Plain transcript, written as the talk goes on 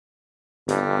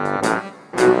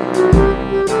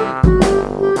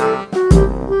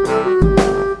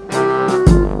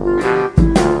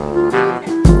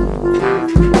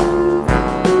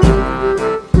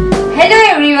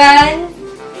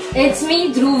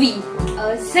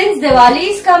Dhruvi. Since Diwali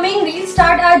is coming, we'll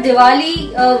start our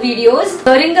Diwali videos.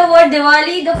 During the word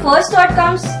Diwali, the first thought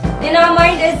comes in our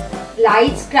mind is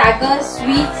lights, crackers,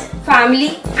 sweets,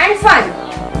 family and fun.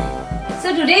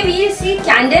 So today we will see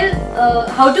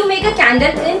how to make a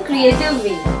candle in creative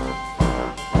way.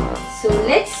 So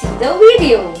let's see the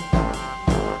video.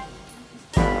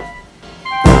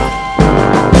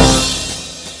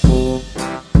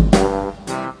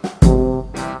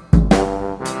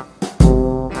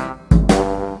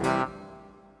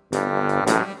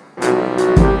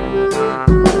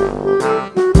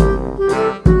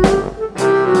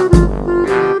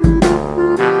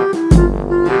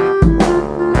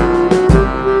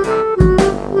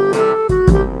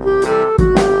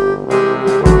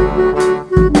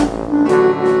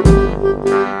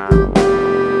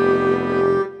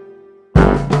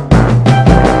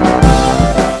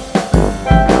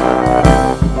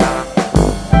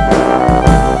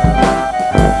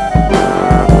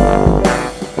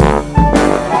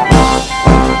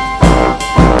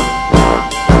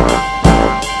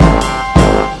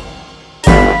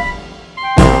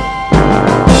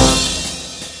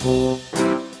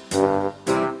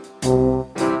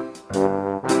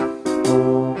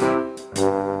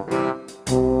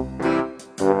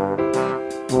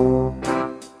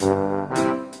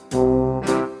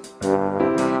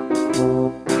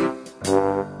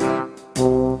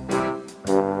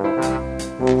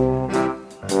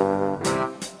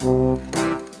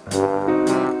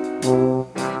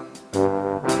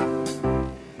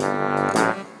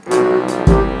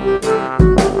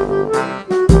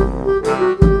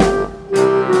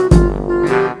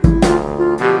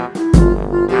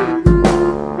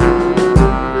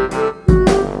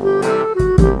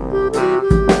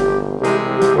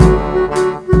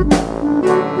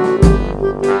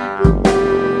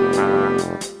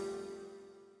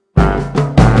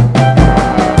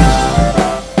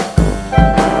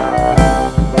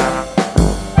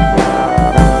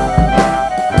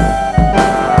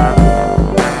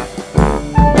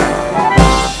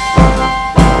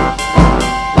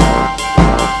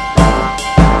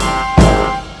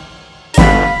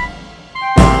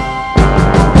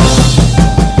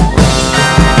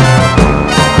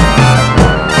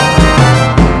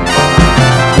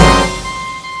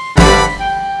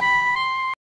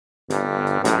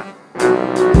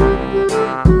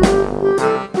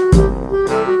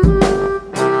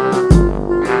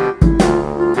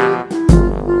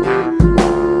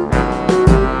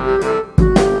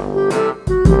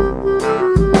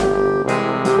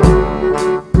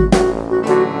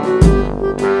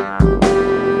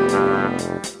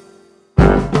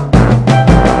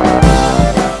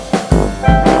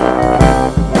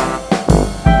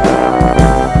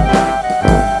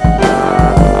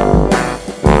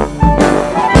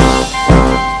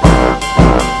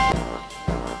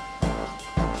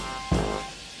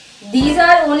 These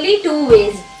are only two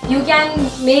ways. You can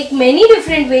make many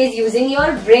different ways using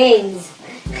your brains.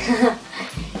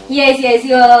 Yes,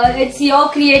 it's your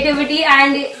creativity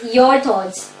and your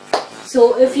thoughts.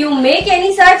 So if you make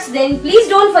any such, then please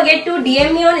don't forget to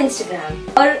DM me on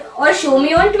Instagram or show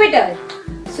me on Twitter.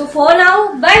 So for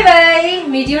now, bye bye.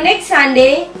 Meet you next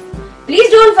Sunday. Please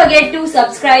don't forget to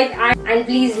subscribe and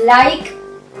please like,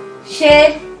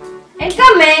 share and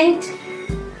comment.